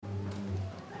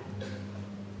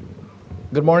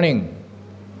Good morning.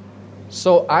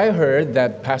 So I heard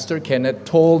that Pastor Kenneth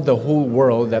told the whole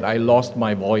world that I lost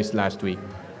my voice last week.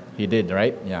 He did,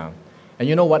 right? Yeah. And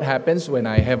you know what happens when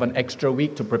I have an extra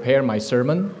week to prepare my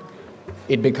sermon?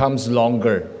 It becomes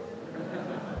longer.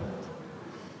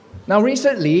 Now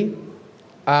recently,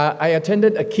 I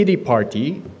attended a kiddie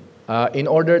party in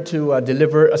order to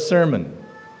deliver a sermon.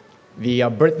 The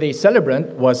birthday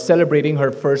celebrant was celebrating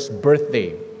her first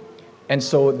birthday. And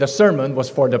so the sermon was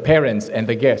for the parents and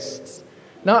the guests.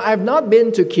 Now, I've not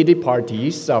been to kiddie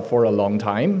parties for a long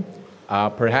time,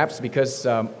 perhaps because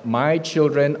my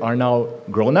children are now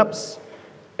grown-ups.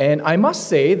 And I must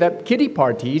say that kiddie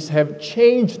parties have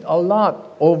changed a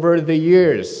lot over the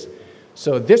years.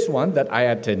 So this one that I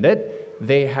attended,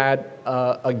 they had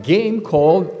a game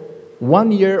called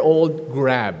 1-Year-Old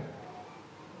Grab.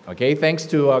 Okay, thanks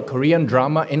to Korean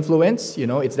drama influence,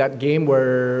 it's that game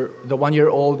where the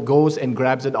 1-year-old goes and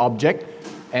grabs an object,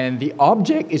 and the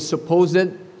object is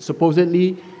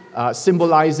supposedly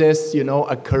symbolizes,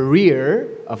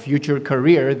 a future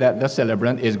career that the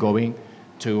celebrant is going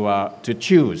to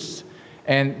choose.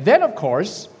 And then, of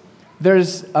course,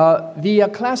 there's the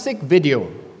classic video.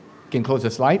 You can close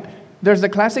the slide. There's a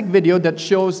classic video that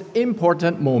shows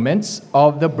important moments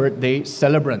of the birthday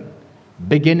celebrant,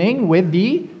 beginning with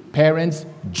the parents'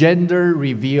 gender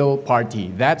reveal party.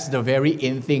 That's the very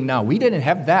in thing now. We didn't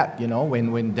have that,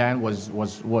 when Dan was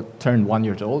turned 1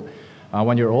 year old.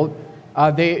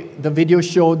 The video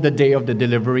showed the day of the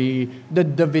delivery.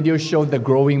 The video showed the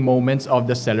growing moments of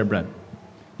the celebrant.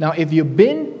 Now, if you've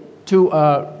been to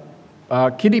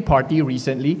a kiddie party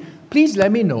recently, please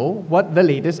let me know what the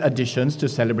latest additions to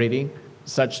celebrating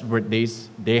such birthdays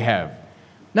they have.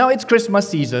 Now, it's Christmas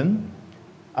season.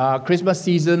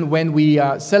 When we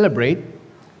celebrate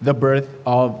the birth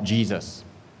of Jesus.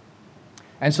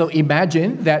 And so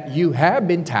imagine that you have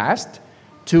been tasked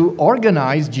to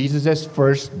organize Jesus'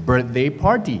 first birthday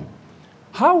party.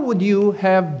 How would you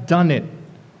have done it?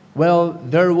 Well,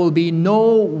 there will be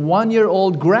no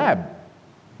 1-year-old grab.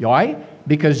 Why?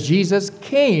 Because Jesus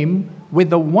came with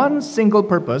the one single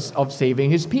purpose of saving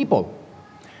his people.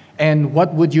 And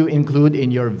what would you include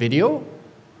in your video?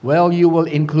 Well, you will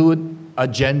include a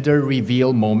gender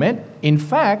reveal moment. In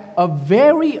fact, a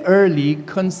very early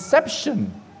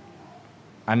conception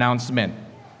announcement,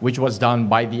 which was done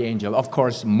by the angel. Of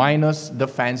course, minus the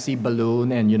fancy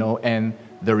balloon and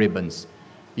the ribbons.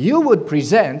 You would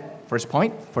present, first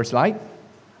slide,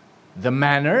 the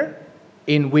manner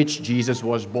in which Jesus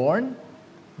was born,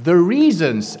 the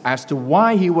reasons as to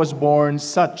why he was born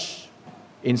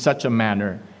in such a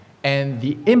manner, and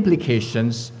the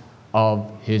implications of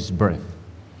his birth.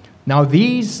 Now,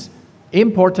 these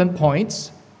important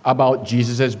points about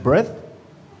Jesus' birth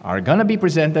are going to be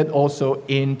presented also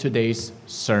in today's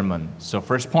sermon. So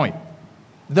first point,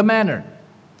 the manner.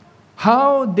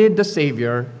 How did the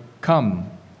Savior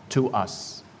come to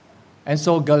us? And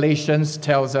so Galatians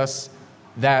tells us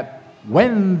that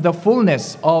when the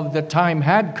fullness of the time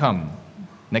had come,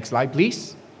 next slide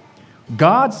please,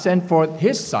 God sent forth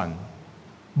his Son,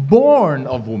 born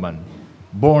of woman,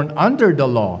 born under the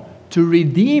law, to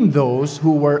redeem those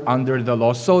who were under the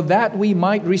law, so that we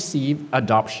might receive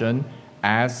adoption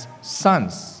as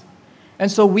sons. And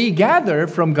so we gather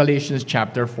from Galatians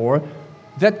chapter 4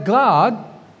 that God,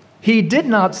 he did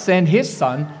not send his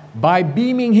Son by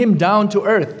beaming him down to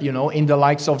earth, in the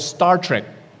likes of Star Trek,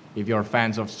 if you're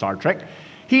fans of Star Trek.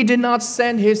 He did not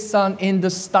send his Son in the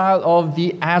style of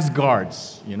the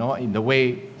Asgards, in the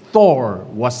way Thor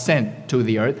was sent to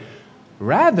the earth.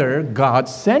 Rather, God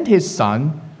sent his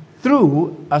Son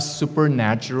through a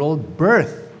supernatural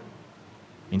birth.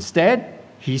 Instead,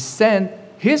 he sent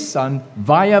his Son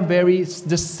via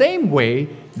the same way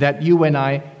that you and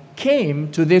I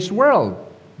came to this world.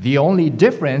 The only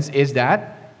difference is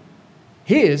that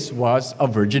his was a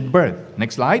virgin birth.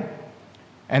 Next slide.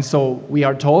 And so we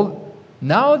are told,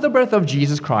 now the birth of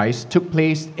Jesus Christ took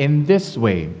place in this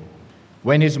way.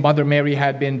 When his mother Mary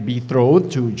had been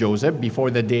betrothed to Joseph before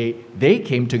the day they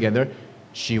came together,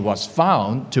 she was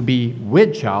found to be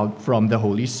with child from the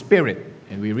Holy Spirit.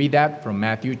 And we read that from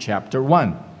Matthew chapter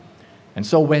 1. And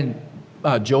so when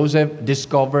Joseph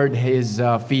discovered his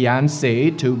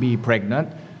fiancée to be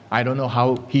pregnant, I don't know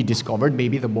how he discovered,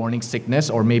 maybe the morning sickness,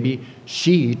 or maybe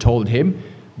she told him,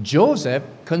 Joseph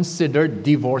considered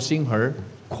divorcing her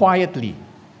quietly.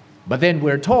 But then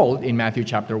we're told in Matthew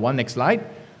chapter 1, next slide,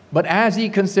 but as he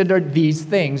considered these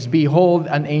things, behold,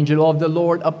 an angel of the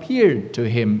Lord appeared to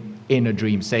him in a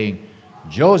dream, saying,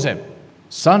 Joseph,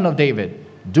 son of David,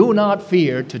 do not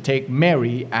fear to take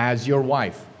Mary as your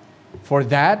wife, for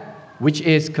that which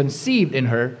is conceived in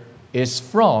her is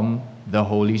from the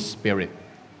Holy Spirit.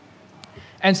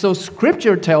 And so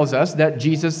Scripture tells us that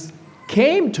Jesus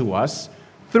came to us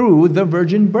through the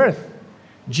virgin birth.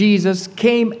 Jesus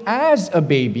came as a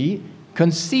baby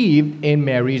conceived in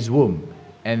Mary's womb.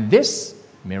 And this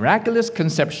miraculous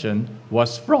conception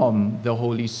was from the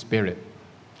Holy Spirit.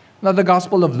 Now, the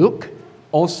Gospel of Luke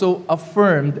also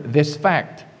affirmed this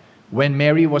fact. When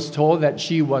Mary was told that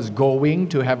she was going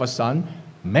to have a son,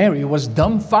 Mary was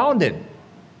dumbfounded.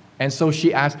 And so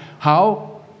she asked,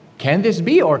 "How can this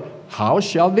be?" Or, "How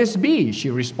shall this be?" She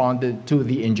responded to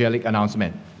the angelic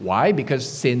announcement. Why? Because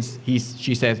since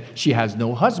she says she has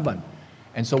no husband.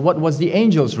 And so what was the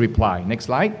angel's reply? Next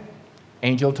slide.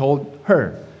 Angel told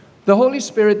her, "The Holy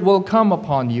Spirit will come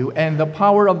upon you, and the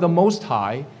power of the Most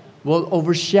High will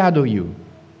overshadow you.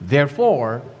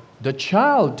 Therefore, the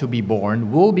child to be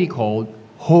born will be called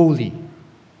Holy,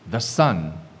 the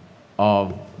Son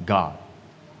of God."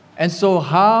 And so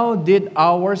how did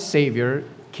our Savior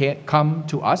come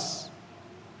to us?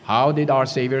 How did our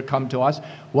Savior come to us?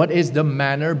 What is the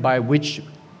manner by which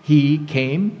He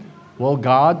came? Well,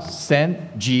 God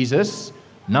sent Jesus,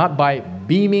 not by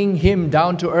beaming Him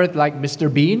down to earth like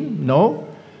Mr. Bean. No,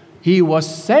 He was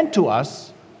sent to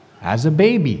us as a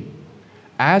baby.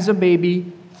 As a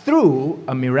baby through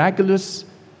a miraculous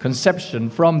conception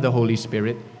from the Holy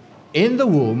Spirit in the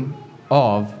womb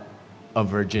of a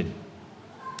virgin.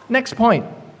 Next point.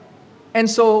 And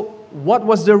so, what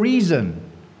was the reason?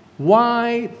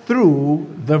 Why through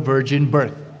the virgin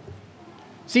birth?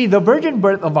 See, the virgin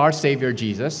birth of our Savior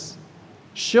Jesus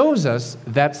shows us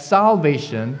that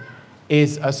salvation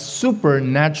is a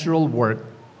supernatural work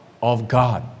of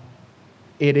God.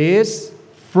 It is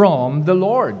from the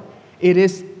Lord. It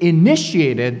is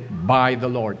initiated by the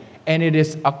Lord. And it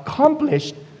is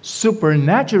accomplished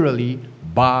supernaturally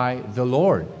by the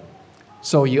Lord.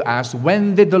 So you ask,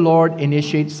 when did the Lord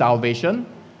initiate salvation?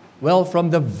 Well, from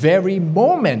the very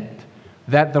moment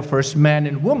that the first man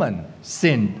and woman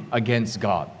sinned against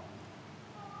God.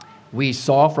 We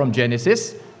saw from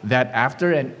Genesis that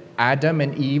after Adam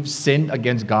and Eve sinned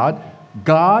against God,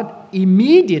 God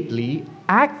immediately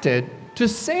acted to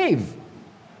save.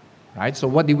 Right? So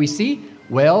what did we see?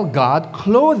 Well, God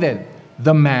clothed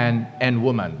the man and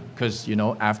woman. Because,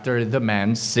 after the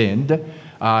man sinned,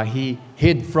 he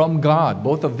hid from God.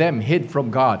 Both of them hid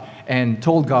from God and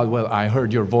told God, "Well, I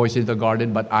heard your voice in the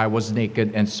garden, but I was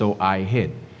naked, and so I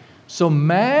hid." So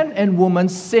man and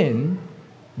woman's sin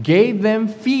gave them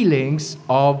feelings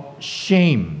of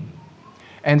shame.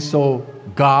 And so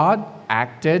God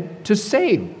acted to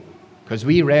save. Because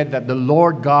we read that the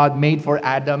Lord God made for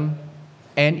Adam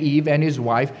and Eve and his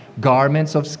wife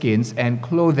garments of skins and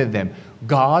clothed them.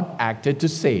 God acted to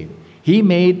save. He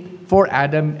made for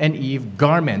Adam and Eve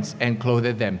garments and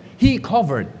clothed them. He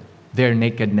covered their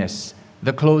nakedness.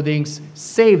 The clothing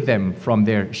saved them from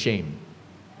their shame.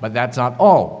 But that's not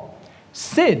all.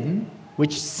 Sin,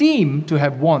 which seemed to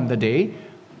have won the day,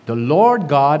 the Lord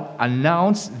God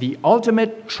announced the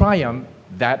ultimate triumph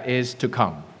that is to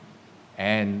come.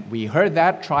 And we heard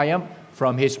that triumph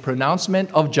from His pronouncement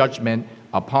of judgment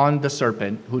upon the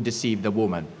serpent who deceived the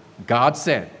woman. God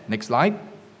said, next slide,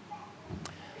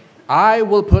 "I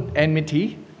will put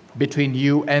enmity between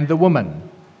you and the woman,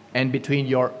 and between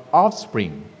your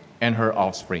offspring and her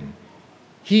offspring.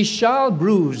 He shall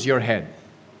bruise your head,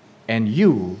 and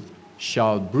you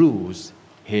shall bruise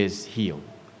his heel."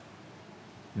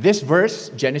 This verse,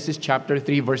 Genesis chapter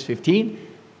 3, verse 15,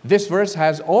 this verse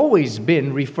has always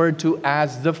been referred to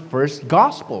as the first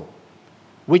gospel,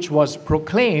 which was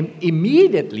proclaimed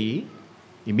immediately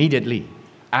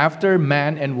after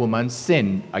man and woman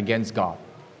sinned against God.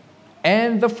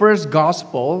 And the first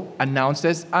gospel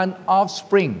announces an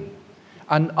offspring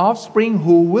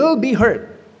who will be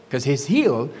hurt, because his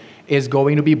heel is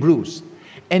going to be bruised.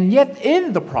 And yet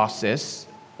in the process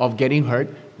of getting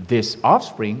hurt, this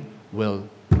offspring will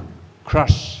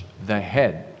crush the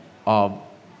head of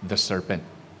the serpent.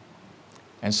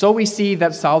 And so we see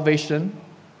that salvation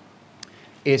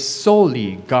is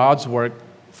solely God's work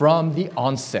from the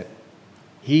onset.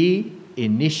 He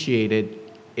initiated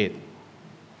it.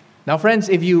 Now, friends,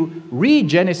 if you read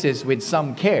Genesis with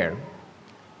some care,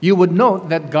 you would note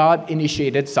that God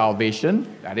initiated salvation.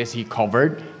 That is, He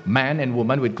covered man and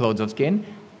woman with clothes of skin.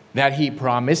 That He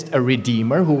promised a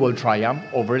Redeemer who will triumph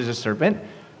over the serpent.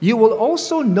 You will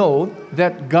also note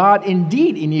that God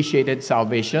indeed initiated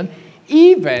salvation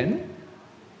even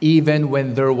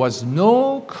when there was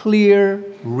no clear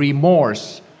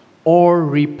remorse or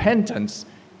repentance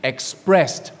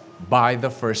expressed by the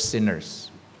first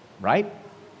sinners. Right?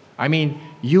 I mean,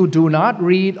 you do not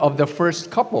read of the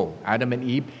first couple, Adam and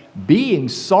Eve, being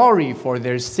sorry for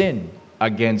their sin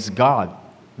against God.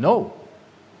 No.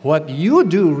 What you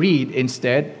do read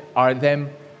instead are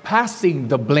them passing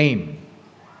the blame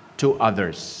to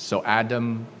others. So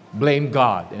Adam blamed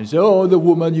God and said, oh, the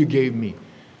woman you gave me.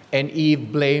 And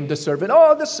Eve blamed the serpent.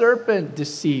 Oh, the serpent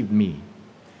deceived me.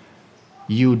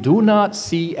 You do not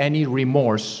see any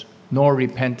remorse nor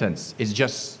repentance. It's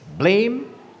just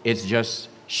blame. It's just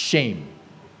shame.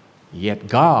 Yet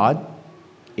God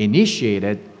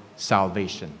initiated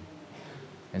salvation.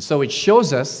 And so it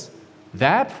shows us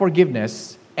that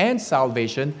forgiveness and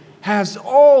salvation has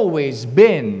always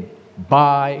been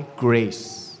by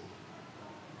grace.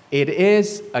 It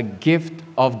is a gift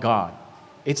of God.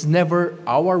 It's never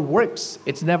our works.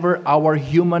 It's never our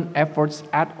human efforts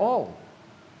at all.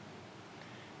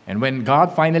 And when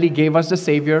God finally gave us the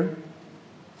Savior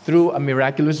through a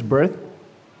miraculous birth,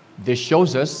 this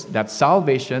shows us that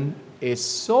salvation is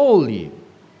solely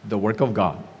the work of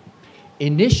God,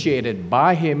 initiated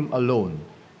by Him alone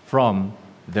from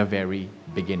the very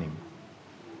beginning.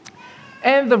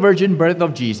 And the virgin birth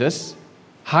of Jesus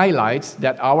highlights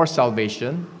that our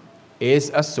salvation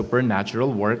is a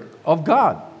supernatural work of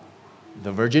God.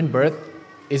 The virgin birth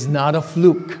is not a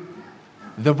fluke.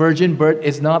 The virgin birth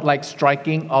is not like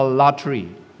striking a lottery.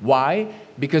 Why?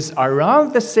 Because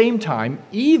around the same time,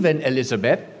 even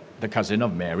Elizabeth, the cousin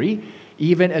of Mary,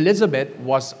 even Elizabeth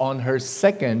was on her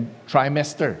second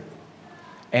trimester.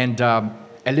 And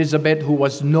Elizabeth, who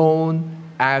was known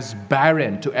as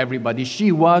barren to everybody,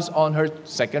 she was on her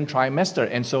second trimester.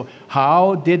 And so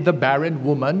how did the barren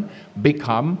woman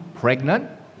become pregnant?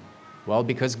 Well,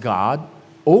 because God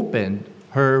opened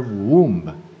her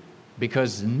womb.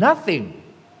 Because nothing,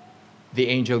 the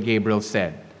angel Gabriel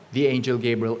said, the angel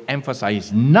Gabriel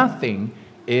emphasized, nothing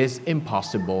is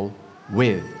impossible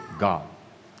with God.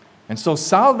 And so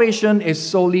salvation is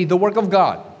solely the work of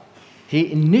God.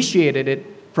 He initiated it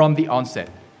from the onset,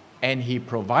 and He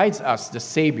provides us the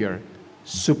Savior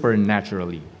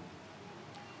supernaturally.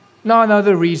 Now,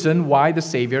 another reason why the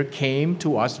Savior came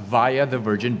to us via the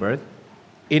virgin birth,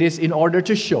 it is in order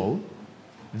to show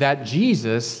that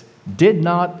Jesus did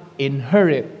not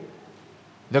inherit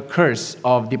the curse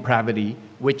of depravity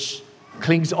which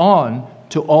clings on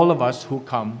to all of us who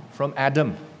come from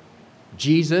Adam.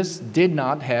 Jesus did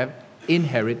not have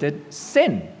inherited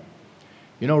sin.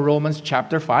 You know, Romans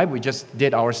chapter 5, we just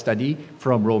did our study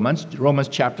from Romans. Romans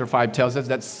chapter 5 tells us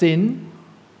that sin,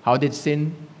 how did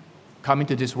sin come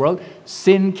into this world?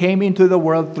 Sin came into the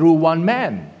world through one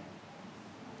man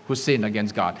who sinned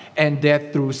against God, and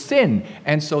death through sin.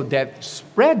 And so death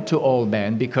spread to all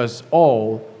men because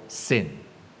all sinned.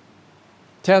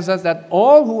 Tells us that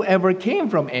all who ever came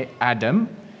from Adam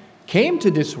came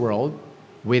to this world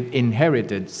with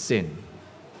inherited sin.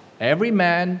 Every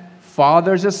man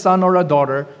fathers a son or a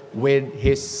daughter with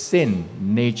his sin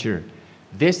nature.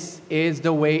 This is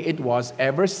the way it was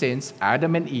ever since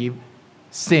Adam and Eve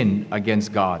sinned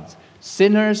against God.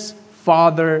 Sinners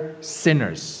father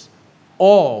sinners.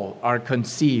 All are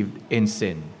conceived in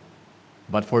sin.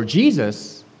 But for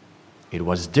Jesus, it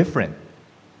was different.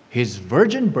 His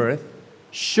virgin birth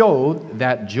showed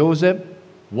that Joseph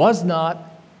was not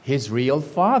his real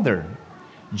father.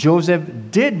 Joseph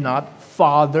did not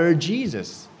father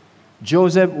Jesus.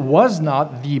 Joseph was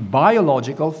not the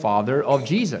biological father of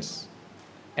Jesus.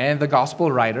 And the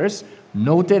gospel writers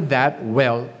noted that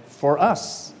well for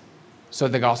us. So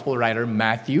the gospel writer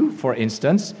Matthew, for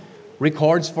instance,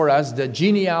 records for us the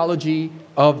genealogy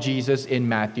of Jesus in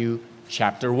Matthew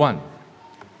chapter 1.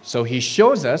 So he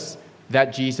shows us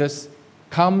that Jesus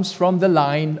comes from the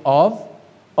line of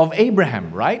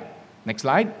Abraham, right? Next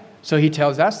slide. So he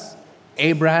tells us,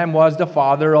 Abraham was the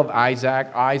father of Isaac,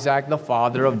 Isaac the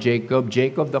father of Jacob,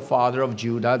 Jacob the father of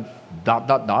Judah, ...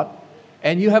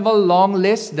 And you have a long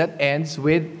list that ends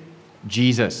with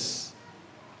Jesus.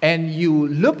 And you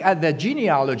look at the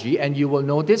genealogy and you will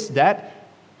notice that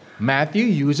Matthew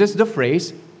uses the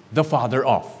phrase, the father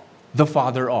of, the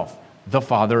father of, the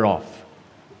father of.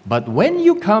 But when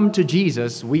you come to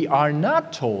Jesus, we are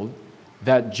not told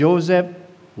that Joseph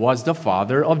was the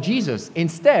father of Jesus.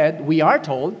 Instead, we are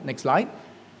told, next slide,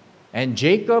 and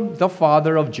Jacob, the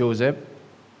father of Joseph,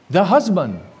 the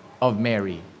husband of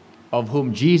Mary, of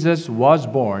whom Jesus was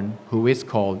born, who is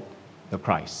called the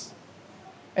Christ.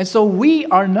 And so we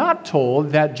are not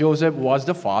told that Joseph was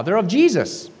the father of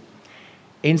Jesus.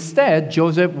 Instead,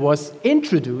 Joseph was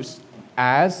introduced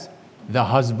as the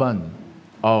husband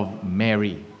of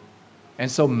Mary. And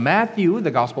so Matthew,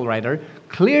 the gospel writer,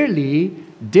 clearly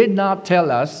did not tell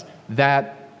us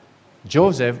that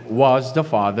Joseph was the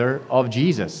father of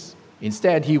Jesus.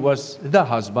 Instead, he was the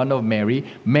husband of Mary,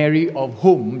 Mary of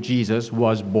whom Jesus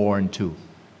was born to.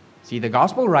 See, the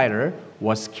gospel writer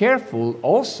was careful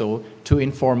also to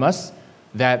inform us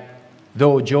that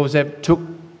though Joseph took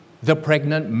the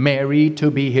pregnant Mary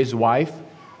to be his wife,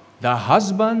 the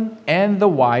husband and the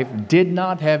wife did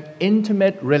not have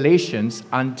intimate relations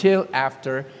until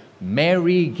after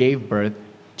Mary gave birth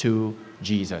to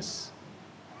Jesus.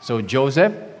 So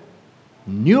Joseph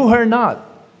knew her not.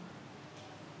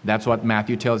 That's what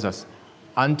Matthew tells us.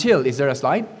 Until, is there a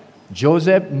slide?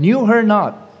 Joseph knew her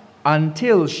not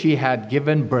until she had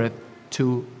given birth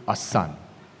to a son.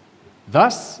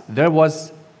 Thus, there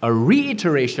was a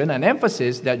reiteration, an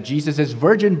emphasis that Jesus'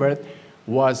 virgin birth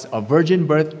was a virgin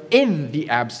birth in the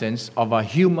absence of a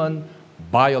human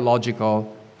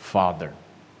biological father.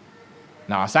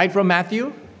 Now, aside from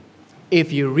Matthew,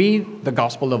 if you read the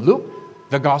Gospel of Luke,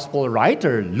 the Gospel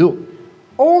writer Luke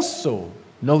also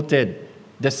noted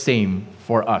the same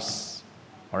for us.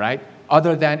 All right?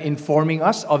 Other than informing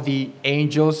us of the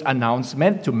angel's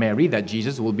announcement to Mary that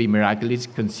Jesus will be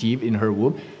miraculously conceived in her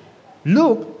womb,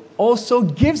 Luke also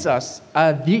gives us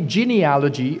the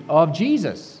genealogy of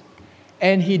Jesus.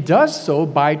 And he does so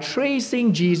by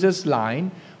tracing Jesus'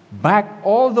 line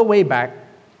all the way back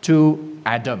to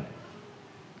Adam.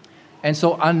 And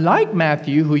so unlike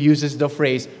Matthew, who uses the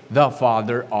phrase, the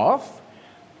father of,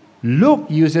 Luke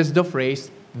uses the phrase,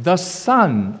 the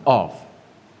son of,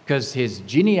 because his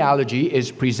genealogy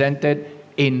is presented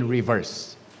in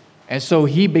reverse. And so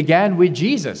he began with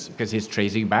Jesus, because he's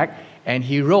tracing back, and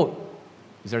he wrote,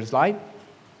 is there a slide?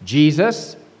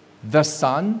 Jesus, the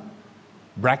son,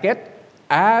 bracket,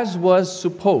 as was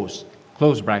supposed,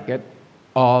 close bracket,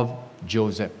 of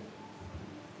Joseph.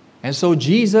 And so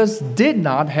Jesus did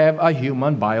not have a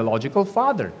human biological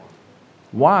father.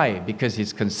 Why? Because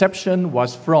his conception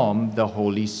was from the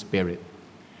Holy Spirit.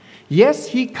 Yes,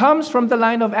 he comes from the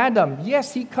line of Adam.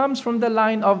 Yes, he comes from the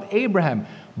line of Abraham.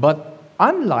 But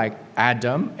unlike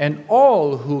Adam and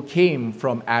all who came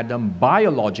from Adam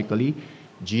biologically,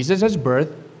 Jesus'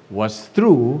 birth was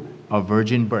through a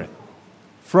virgin birth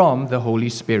from the Holy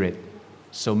Spirit.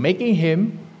 So making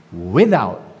him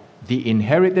without the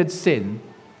inherited sin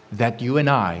that you and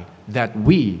I, that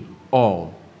we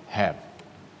all have.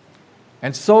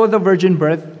 And so the virgin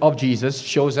birth of Jesus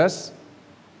shows us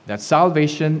that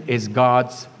salvation is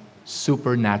God's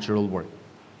supernatural work.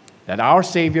 That our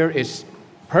Savior is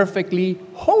perfectly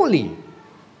holy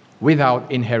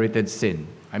without inherited sin.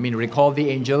 I mean, recall the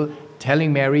angel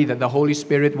telling Mary that the Holy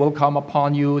Spirit will come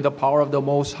upon you, the power of the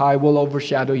Most High will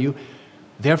overshadow you.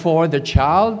 Therefore, the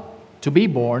child to be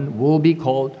born will be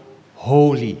called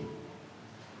holy,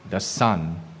 the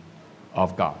Son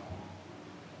of God.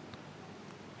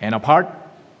 And apart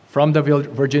from the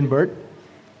virgin birth,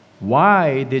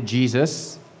 why did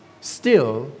Jesus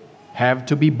still have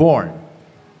to be born?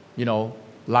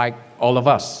 Like all of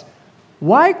us.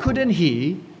 Why couldn't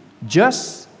he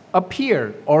just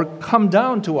appear or come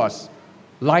down to us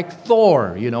like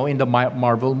Thor, in the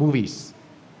Marvel movies?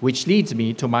 Which leads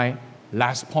me to my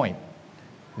last point,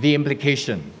 the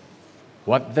implication,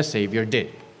 what the Savior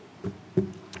did.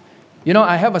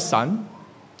 I have a son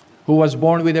who was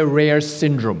born with a rare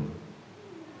syndrome.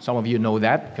 Some of you know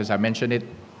that because I mentioned it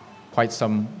quite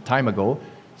some time ago.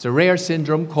 It's a rare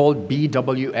syndrome called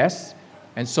BWS.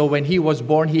 And so when he was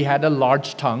born, he had a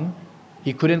large tongue.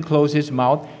 He couldn't close his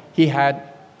mouth. He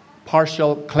had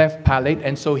partial cleft palate,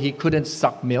 and so he couldn't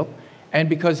suck milk. And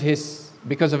because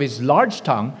of his large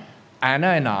tongue, Anna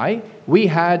and I, we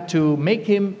had to make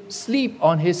him sleep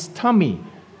on his tummy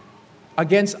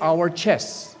against our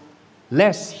chests,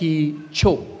 lest he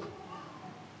choke.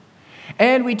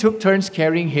 And we took turns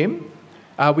carrying him.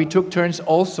 We took turns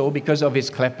also, because of his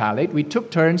cleft palate, we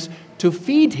took turns to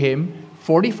feed him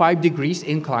 45 degrees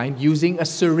inclined using a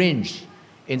syringe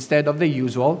instead of the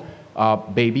usual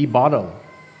baby bottle.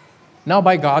 Now,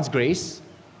 by God's grace,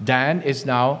 Dan is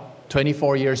now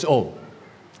 24 years old.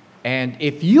 And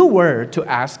if you were to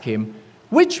ask him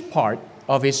which part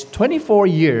of his 24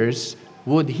 years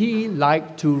would he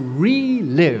like to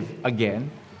relive again,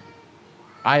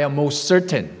 I am most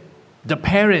certain, the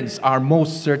parents are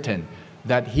most certain,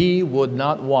 that he would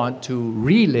not want to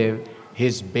relive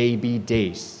his baby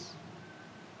days.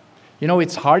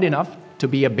 It's hard enough to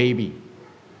be a baby.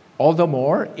 All the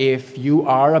more if you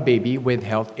are a baby with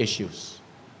health issues.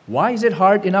 Why is it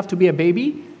hard enough to be a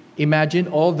baby? Imagine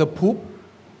all the poop,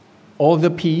 all the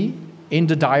pee in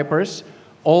the diapers,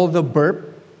 all the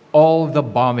burp, all the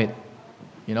vomit.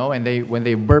 And when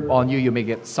they burp on you, you may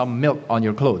get some milk on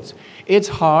your clothes. It's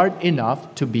hard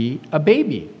enough to be a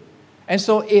baby. And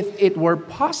so if it were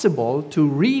possible to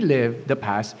relive the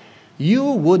past, you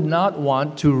would not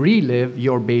want to relive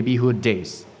your babyhood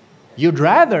days. You'd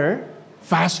rather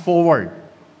fast forward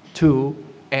to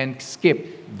and skip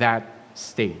that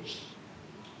stage.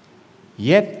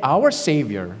 Yet our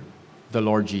Savior, the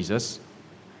Lord Jesus,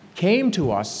 came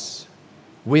to us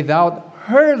without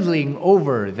hurtling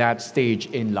over that stage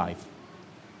in life.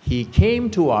 He came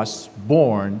to us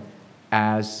born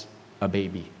as a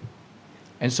baby.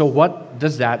 And so what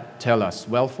does that tell us?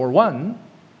 Well, for one,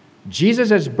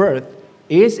 Jesus' birth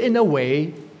is in a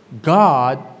way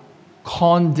God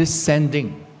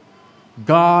condescending.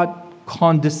 God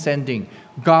condescending.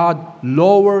 God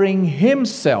lowering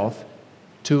himself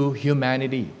to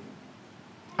humanity.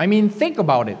 I mean, think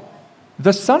about it.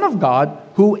 The Son of God,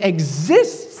 who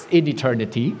exists in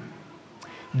eternity,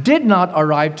 did not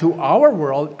arrive to our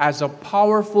world as a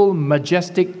powerful,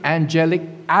 majestic, angelic,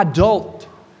 adult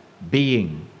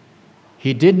being.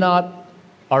 He did not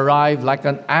arrive like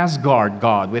an Asgard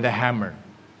god with a hammer.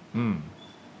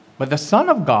 But the Son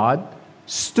of God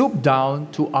stooped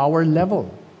down to our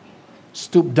level,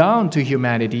 stooped down to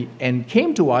humanity, and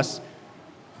came to us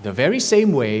the very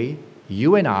same way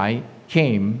you and I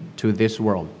came to this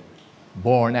world,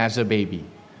 born as a baby.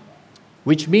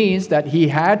 Which means that he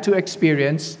had to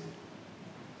experience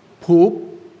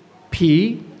poop,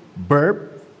 pee,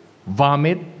 burp,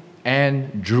 vomit,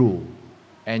 and drool.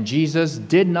 And Jesus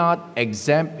did not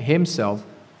exempt himself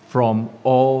from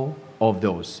all of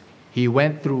those. He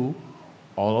went through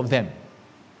all of them.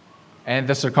 And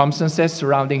the circumstances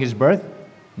surrounding his birth,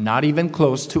 not even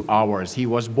close to ours. He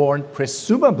was born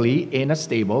presumably in a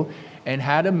stable and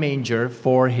had a manger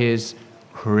for his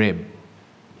crib.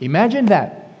 Imagine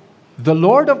that. The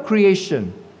Lord of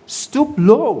creation stooped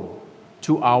low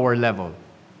to our level,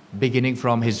 beginning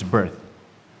from his birth.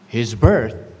 His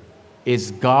birth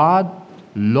is God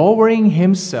lowering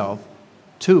himself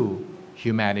to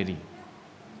humanity.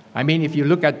 I mean, if you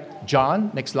look at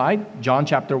John, next slide, John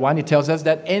chapter 1, it tells us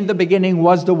that in the beginning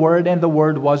was the Word, and the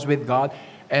Word was with God,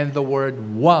 and the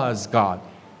Word was God.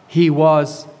 He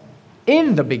was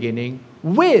in the beginning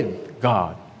with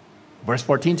God. Verse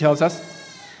 14 tells us,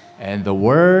 and the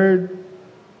Word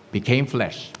became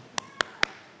flesh.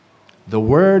 The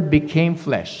Word became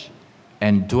flesh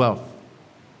and dwelt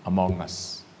among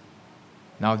us.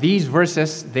 Now these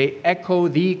verses, they echo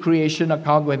the creation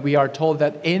account when we are told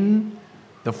that in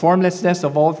the formlessness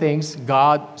of all things,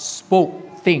 God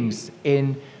spoke things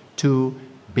into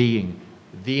being.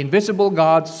 The invisible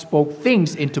God spoke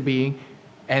things into being,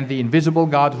 and the invisible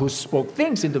God who spoke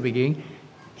things into being,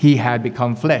 he had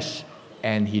become flesh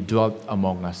and he dwelt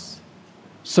among us.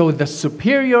 So the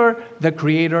superior, the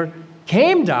Creator,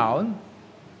 came down,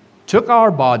 took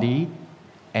our body,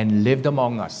 and lived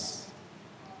among us,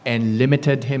 and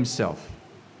limited himself.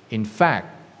 In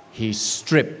fact, he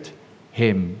stripped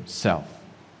himself.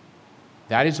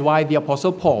 That is why the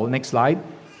Apostle Paul, next slide,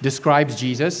 describes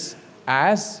Jesus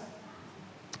as,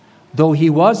 though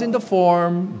he was in the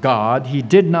form God, he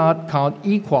did not count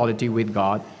equality with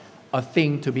God a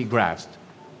thing to be grasped,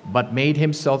 but made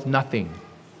himself nothing,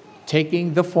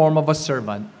 taking the form of a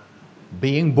servant,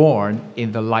 being born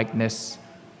in the likeness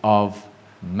of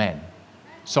men.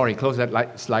 Sorry, close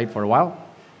that slide for a while.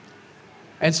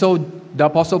 And so the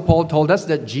Apostle Paul told us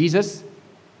that Jesus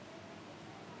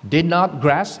did not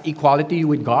grasp equality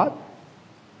with God,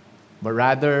 but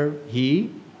rather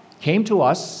he came to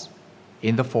us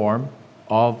in the form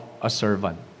of a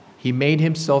servant. He made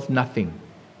himself nothing.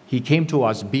 He came to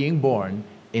us being born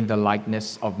in the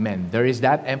likeness of men. There is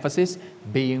that emphasis,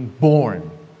 being born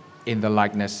in the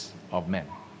likeness of men.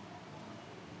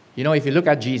 You know, if you look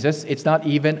at Jesus, it's not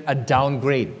even a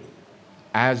downgrade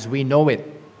as we know it.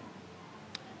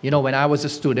 You know, when I was a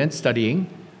student studying,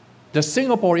 the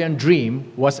Singaporean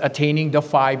dream was attaining the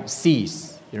 5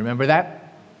 C's. You remember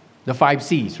that? The 5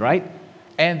 C's, right?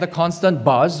 And the constant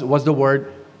buzz was the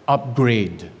word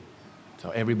upgrade.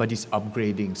 So everybody's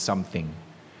upgrading something.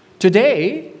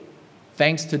 Today,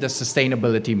 thanks to the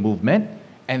sustainability movement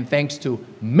and thanks to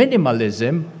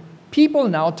minimalism, people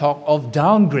now talk of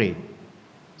downgrade.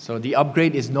 So the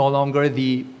upgrade is no longer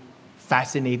the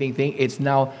fascinating thing, it's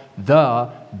now the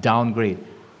downgrade.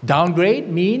 Downgrade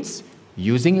means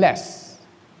using less.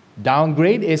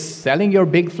 Downgrade is selling your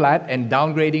big flat and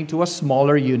downgrading to a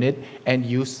smaller unit and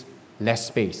use less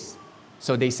space.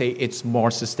 So they say it's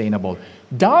more sustainable.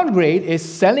 Downgrade is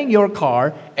selling your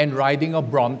car and riding a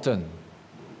Brompton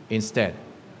instead.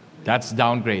 That's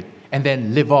downgrade. And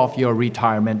then live off your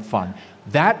retirement fund.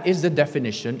 That is the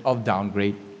definition of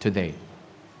downgrade today.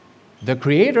 The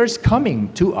Creator's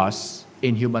coming to us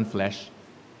in human flesh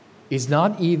is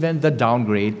not even the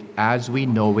downgrade as we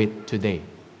know it today.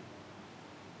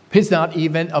 It's not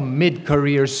even a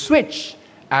mid-career switch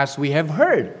as we have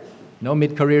heard. No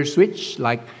mid-career switch,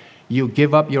 like you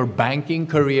give up your banking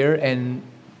career and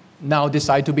now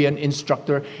decide to be an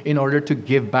instructor in order to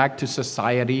give back to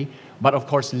society but of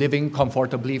course living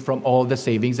comfortably from all the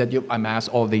savings that you've amassed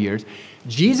all the years.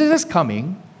 Jesus'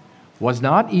 coming was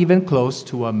not even close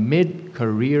to a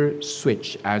mid-career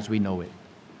switch as we know it.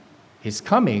 His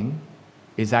coming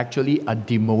is actually a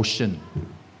demotion.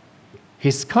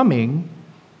 His coming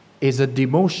is a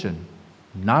demotion,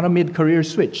 not a mid-career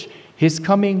switch. His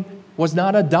coming was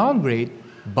not a downgrade,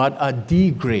 but a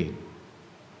degrade.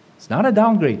 It's not a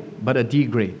downgrade, but a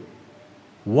degrade.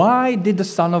 Why did the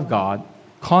Son of God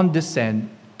condescend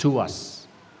to us?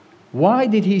 Why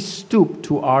did He stoop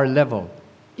to our level,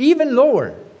 even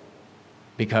lower?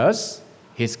 Because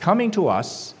His coming to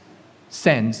us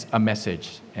sends a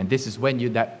message. And this is when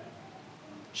you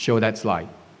show that slide.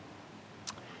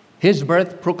 His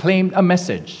birth proclaimed a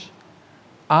message.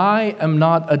 I am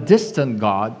not a distant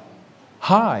God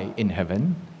high in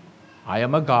heaven. I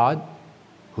am a God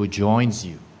who joins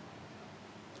you,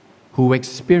 who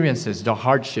experiences the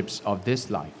hardships of this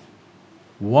life,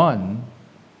 one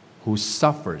who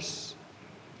suffers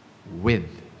with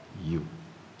you.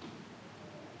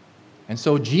 And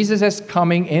so Jesus'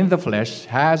 coming in the flesh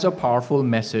has a powerful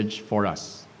message for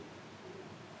us.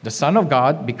 The Son of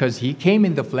God, because He came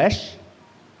in the flesh,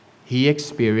 He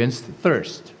experienced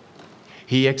thirst.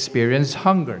 He experienced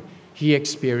hunger. He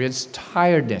experienced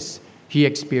tiredness. He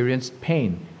experienced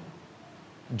pain.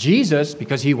 Jesus,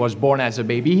 because He was born as a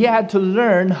baby, He had to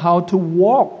learn how to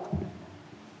walk.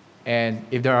 And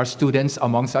if there are students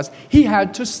amongst us, He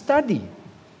had to study,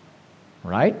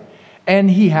 right? And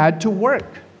He had to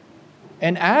work.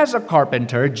 And as a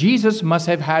carpenter, Jesus must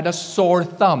have had a sore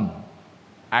thumb,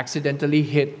 accidentally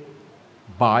hit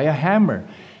by a hammer.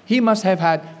 He must have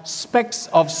had specks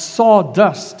of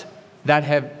sawdust that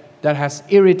has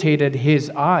irritated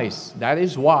His eyes. That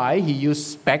is why He used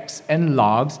specks and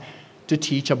logs to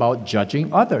teach about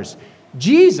judging others.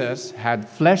 Jesus had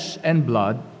flesh and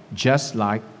blood just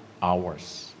like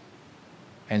ours.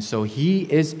 And so He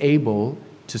is able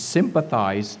to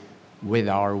sympathize with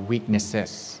our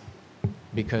weaknesses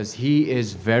because He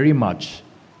is very much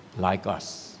like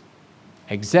us.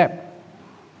 Except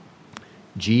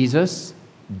Jesus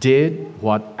did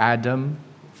what Adam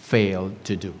failed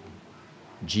to do.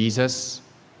 Jesus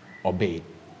obeyed.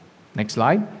 Next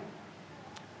slide.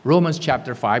 Romans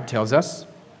chapter 5 tells us,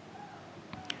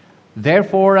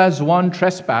 therefore, as one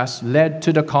trespass led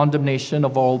to the condemnation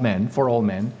of all men, for all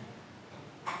men,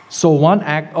 so one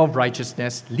act of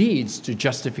righteousness leads to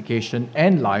justification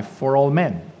and life for all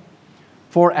men.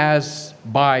 For as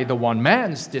by the one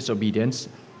man's disobedience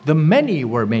the many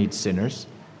were made sinners,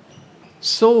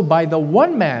 so by the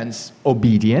one man's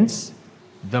obedience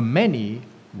the many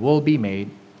will be made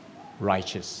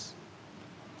righteous.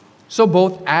 So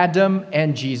both Adam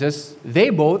and Jesus, they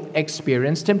both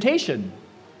experienced temptation.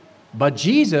 But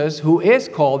Jesus, who is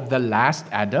called the last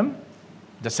Adam,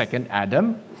 the second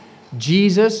Adam,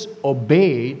 Jesus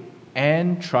obeyed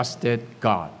and trusted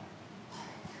God.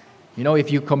 You know,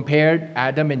 if you compared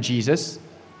Adam and Jesus,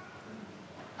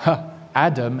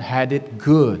 Adam had it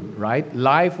good, right?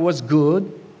 Life was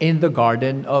good in the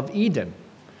Garden of Eden.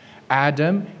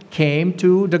 Adam came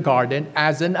to the garden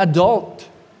as an adult.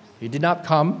 He did not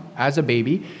come as a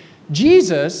baby.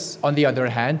 Jesus, on the other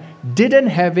hand, didn't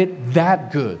have it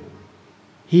that good.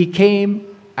 He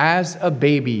came as a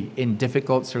baby in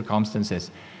difficult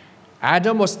circumstances.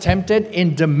 Adam was tempted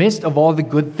in the midst of all the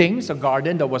good things, a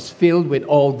garden that was filled with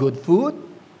all good food.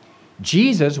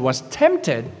 Jesus was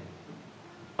tempted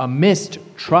amidst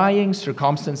trying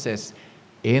circumstances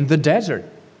in the desert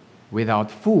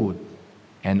without food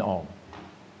and all.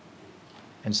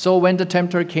 And so when the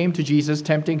tempter came to Jesus,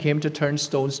 tempting Him to turn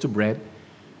stones to bread,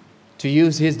 to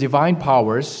use His divine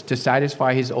powers to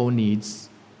satisfy His own needs,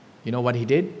 you know what He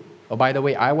did? Oh, by the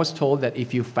way, I was told that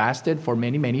if you fasted for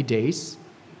many, many days,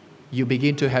 you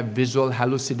begin to have visual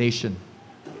hallucination.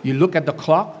 You look at the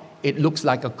clock, it looks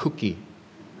like a cookie.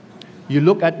 You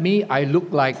look at me, I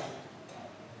look like,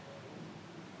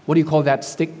 what do you call that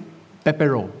stick?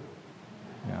 Pepero.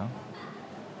 Yeah.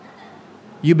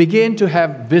 You begin to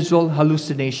have visual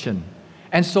hallucination.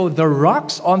 And so the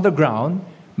rocks on the ground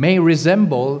may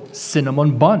resemble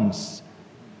cinnamon buns.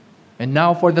 And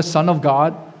now for the Son of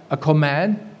God, a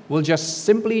command will just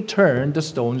simply turn the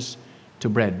stones to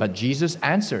bread. But Jesus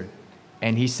answered,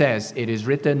 and He says, it is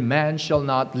written, man shall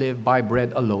not live by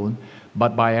bread alone,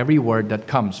 but by every word that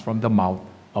comes from the mouth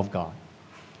of God.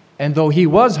 And though He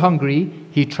was hungry,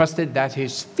 He trusted that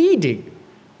His feeding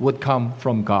would come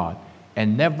from God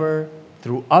and never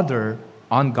through other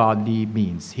ungodly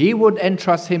means. He would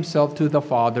entrust Himself to the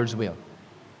Father's will.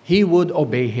 He would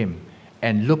obey Him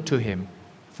and look to Him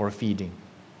for feeding.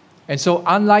 And so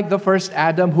unlike the first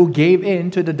Adam who gave in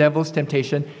to the devil's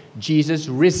temptation, Jesus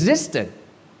resisted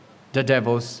the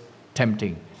devil's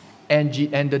tempting. And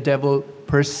the devil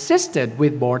persisted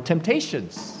with more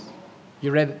temptations.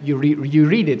 You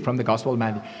read it from the Gospel of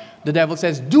Matthew. The devil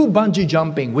says, do bungee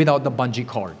jumping without the bungee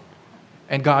cord.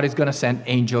 And God is going to send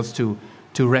angels to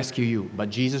rescue you. But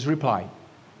Jesus replied,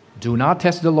 do not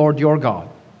test the Lord your God.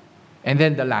 And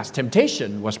then the last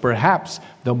temptation was perhaps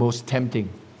the most tempting.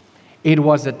 It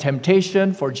was a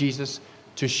temptation for Jesus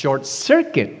to short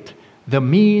circuit the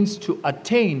means to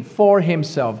attain for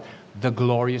himself the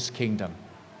glorious kingdom,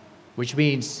 which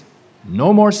means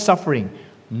no more suffering,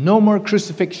 no more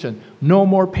crucifixion, no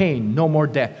more pain, no more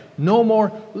death, no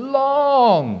more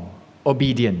long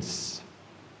obedience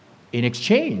in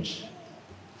exchange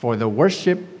for the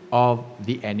worship of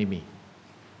the enemy.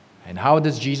 And how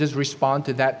does Jesus respond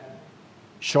to that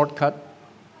shortcut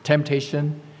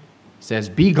temptation? He says,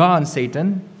 be gone,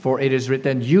 Satan, for it is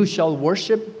written, you shall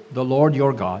worship the Lord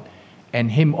your God,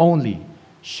 and him only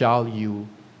shall you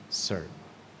serve.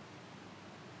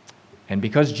 And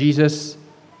because Jesus,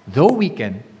 though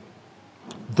weakened,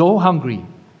 though hungry,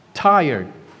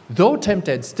 tired, though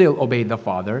tempted, still obeyed the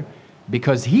Father,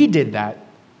 because he did that,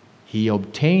 he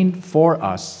obtained for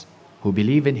us who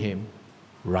believe in him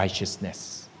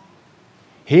righteousness.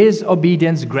 His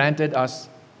obedience granted us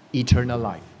eternal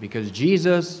life, because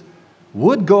Jesus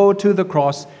would go to the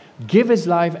cross, give his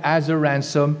life as a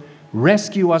ransom,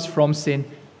 rescue us from sin,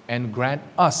 and grant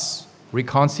us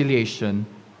reconciliation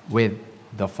with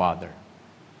the Father.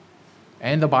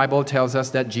 And the Bible tells us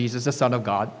that Jesus, the Son of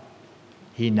God,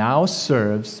 he now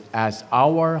serves as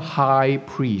our high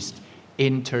priest,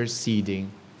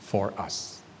 interceding for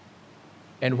us.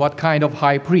 And what kind of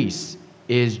high priest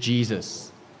is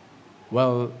Jesus?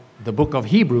 Well, the book of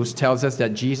Hebrews tells us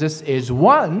that Jesus is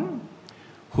one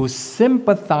who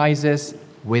sympathizes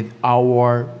with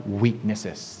our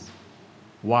weaknesses.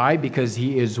 Why? Because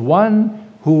he is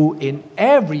one who in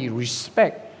every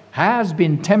respect has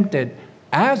been tempted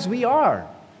as we are.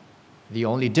 The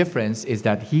only difference is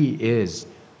that he is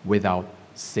without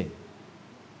sin.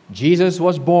 Jesus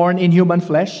was born in human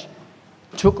flesh,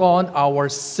 took on our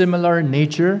similar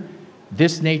nature,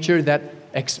 this nature that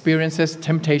experiences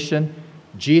temptation.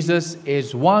 Jesus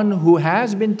is one who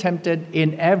has been tempted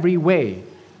in every way,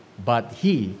 but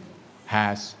he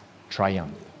has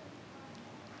triumphed.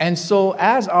 And so,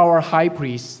 as our high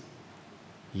priest,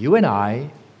 you and I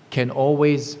can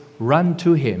always run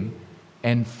to him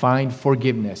and find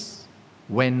forgiveness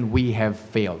when we have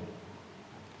failed.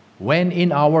 When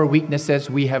in our weaknesses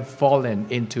we have fallen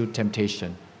into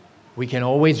temptation, we can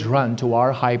always run to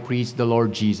our high priest, the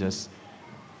Lord Jesus,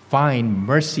 find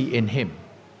mercy in him,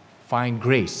 find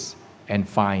grace, and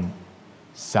find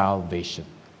salvation.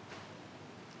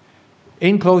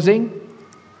 In closing,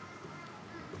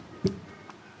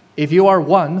 if you are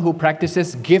one who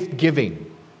practices gift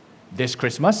giving this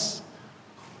Christmas,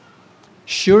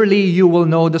 surely you will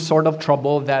know the sort of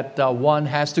trouble that one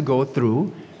has to go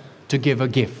through to give a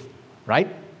gift,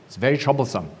 right? It's very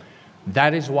troublesome.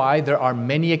 That is why there are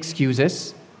many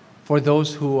excuses for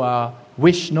those who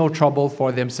wish no trouble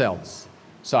for themselves.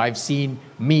 So I've seen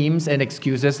memes and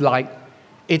excuses like,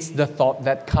 it's the thought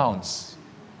that counts,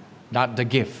 not the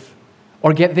gift.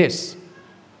 Or get this,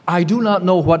 I do not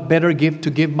know what better gift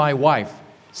to give my wife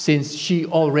since she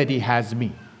already has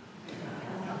me.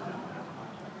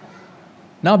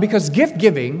 Now, because gift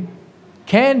giving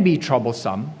can be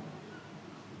troublesome,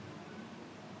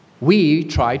 we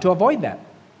try to avoid that.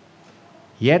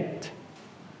 Yet,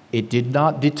 it did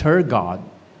not deter God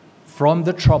from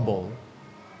the trouble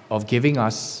of giving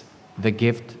us the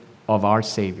gift of our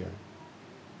Savior.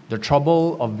 The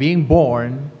trouble of being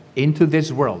born into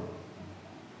this world.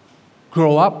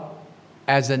 Grow up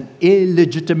as an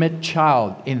illegitimate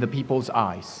child in the people's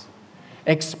eyes.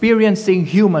 Experiencing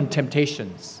human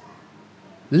temptations.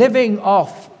 Living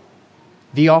off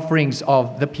the offerings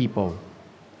of the people.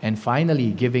 And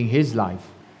finally, giving his life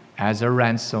as a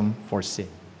ransom for sin,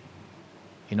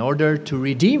 in order to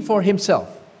redeem for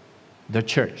himself the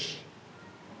church,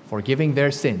 forgiving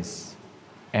their sins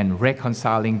and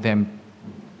reconciling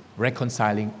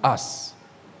us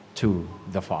to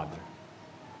the Father.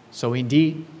 So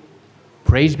indeed,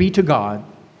 praise be to God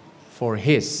for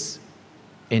his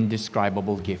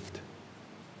indescribable gift.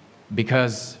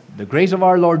 Because the grace of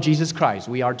our Lord Jesus Christ,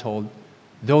 we are told,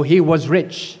 though he was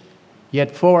rich,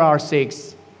 yet for our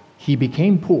sakes he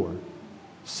became poor,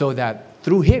 so that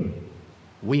through him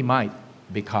we might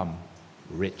become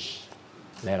rich.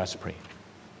 Let us pray.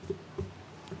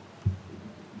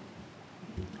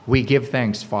 We give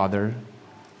thanks, Father,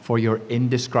 for your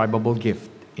indescribable gift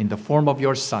in the form of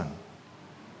your Son,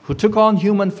 who took on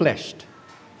human flesh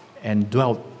and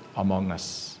dwelt among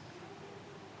us.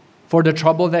 for the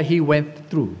trouble that he went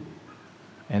through.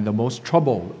 And the most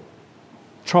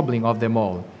troubling of them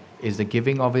all is the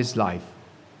giving of his life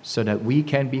so that we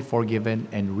can be forgiven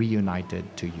and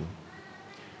reunited to you.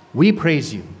 We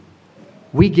praise you.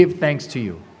 We give thanks to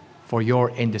you for your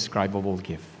indescribable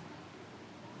gift.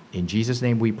 In Jesus'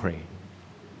 name we pray.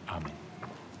 Amen.